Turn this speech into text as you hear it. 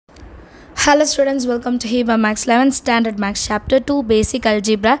Hello students, welcome to Hiba Max 11th Standard Max Chapter 2 Basic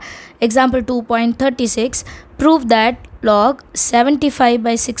Algebra. Example 2.36. Prove that log 75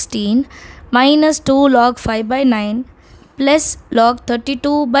 by 16 minus 2 log 5 by 9 plus log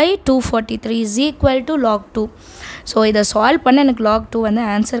 32 by 243 is equal to log 2. So, இதை solve பண்ண எனக்கு log 2 வந்து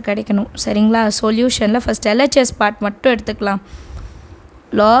answer கிடைக்கணும். சரிங்களா? Solutionல first LHS part மட்டும் எடுத்துக்கலாம்.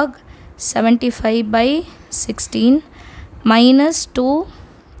 Log 75 by 16 minus 2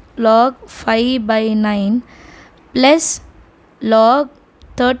 log 5 by 9 plus log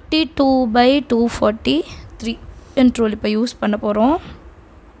 32 by 243 control இப்போ use பண்ண போகிறோம்.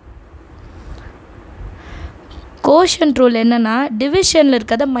 கோஷன்ட் ரூல் என்னன்னா டிவிஷனில்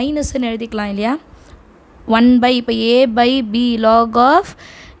இருக்கிறத மைனஸ்ன்னு எழுதிக்கலாம் இல்லையா. 1 by இப்போ a by b log of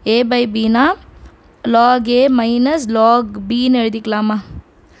a by bனா log a minus log bன்னு எழுதிக்கலாமா.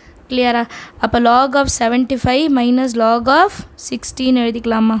 கிளியரா? அப்போ log of 75 minus log of 16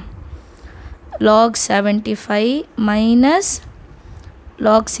 எழுதிக்கலாமா. log 75 minus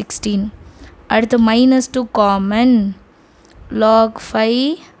log 16. அடுத்து minus 2 common. log 5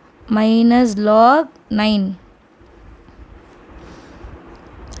 minus log 9.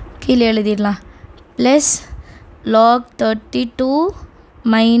 கீழே எழுதிடலாம். plus log 32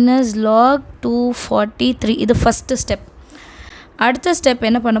 minus log 243. இது ஃபஸ்ட்டு ஸ்டெப். அடுத்த step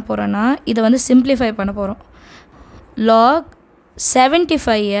என்ன பண்ண போகிறோன்னா இதை வந்து சிம்பிளிஃபை பண்ண போகிறோம். log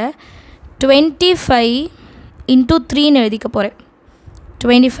 75 25 into 3ன்னு எழுதிக்க போகிறேன்.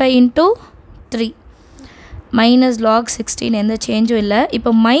 25 into 3 minus log 16 எந்த சேஞ்சும் இல்லை.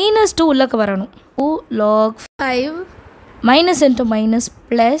 இப்போ minus 2 உள்ளக்க வரணும். 2 log 5 minus into minus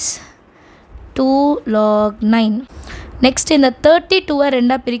plus 2 log 9. Next இந்த 32-ஐ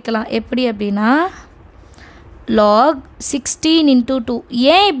ரெண்டாக பிரிக்கலாம். எப்படி அப்படின்னா log 16 into 2.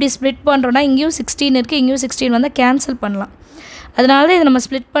 ஏன் இப்படி ஸ்ப்ளிட் பண்ணுறோன்னா இங்கேயும் 16 இருக்குது, இங்கேயும் 16 வந்து கேன்சல் பண்ணலாம். அதனால தான் இதை நம்ம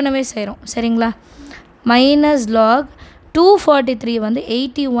ஸ்ப்ளிட் பண்ணவே செய்கிறோம். சரிங்களா? மைனஸ் log 243 வந்து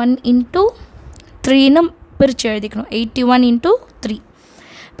 81 into 3ன்னு பிரித்து எழுதிக்கணும். 81 into 3.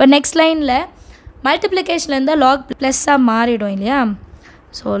 இப்போ நெக்ஸ்ட் லைனில் மல்டிப்ளிகேஷனில் இருந்தால் log ப்ளஸ்ஸாக மாறிடும் இல்லையா.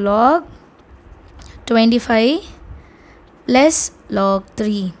 So log 25 plus log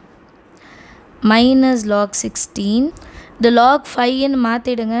 3 minus log 16. இந்த log 5ன்னு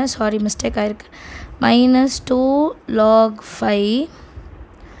மாற்றிடுங்க. சாரி மிஸ்டேக் ஆகிருக்கு. minus 2 log 5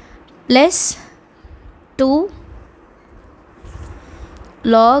 plus 2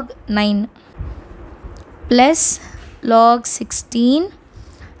 log 9 plus log 16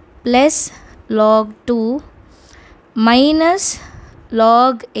 plus log 2 minus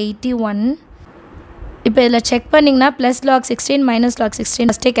log 81. இப்போ இதில் செக் பண்ணிங்கன்னா ப்ளஸ் லாக் 16 மைனஸ் லாக் 16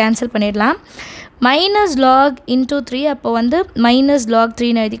 ஃபஸ்ட்டே கேன்சல் பண்ணிடலாம். மைனஸ் லாக் இன்ட்டு 3 அப்போ வந்து மைனஸ் லாக்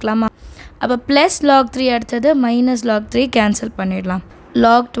 3ன்னு எழுதிக்கலாமா. அப்போ ப்ளஸ் லாக் 3 அடுத்தது மைனஸ் லாக் 3 கேன்சல் பண்ணிடலாம்.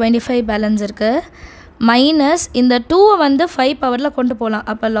 லாக் 25 பேலன்ஸ் இருக்குது. மைனஸ் இந்த 2-ஐ வந்து 5 பவரில் கொண்டு போகலாம்.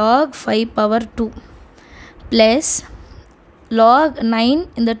 அப்போ லாக் 5 பவர் 2 ப்ளஸ் லாக் 9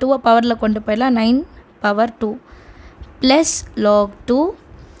 இந்த 2-ஐ பவரில் கொண்டு போயிடலாம். 9 power 2 plus lock 2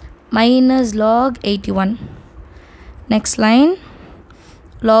 minus log 81. Next line,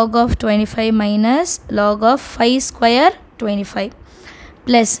 log of 25 minus log of 5 square 25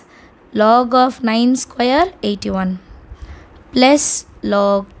 plus log of 9 square 81 plus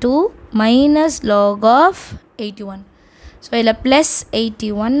log 2 minus log of 81. So இதில் plus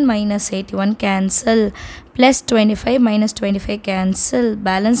 81 minus 81 cancel, plus 25 minus 25 cancel.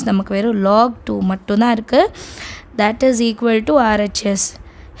 balance நமக்கு வெறும் log 2 மட்டும்தான் இருக்குது. that is equal to RHS.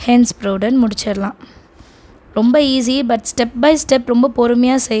 Hence prudent முடிச்சிடலாம். ரொம்ப easy, but step by step ரொம்ப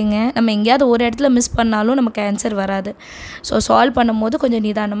பொறுமையாக செய்யுங்க. நம்ம எங்கேயாவது ஒரு இடத்துல மிஸ் பண்ணாலும் நமக்கு ஆன்சர் வராது. ஸோ சால்வ் பண்ணும்போது கொஞ்சம்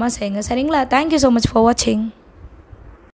நிதானமாக செய்யுங்க. சரிங்களா? தேங்க்யூ ஸோ மச் ஃபார் வாட்சிங்.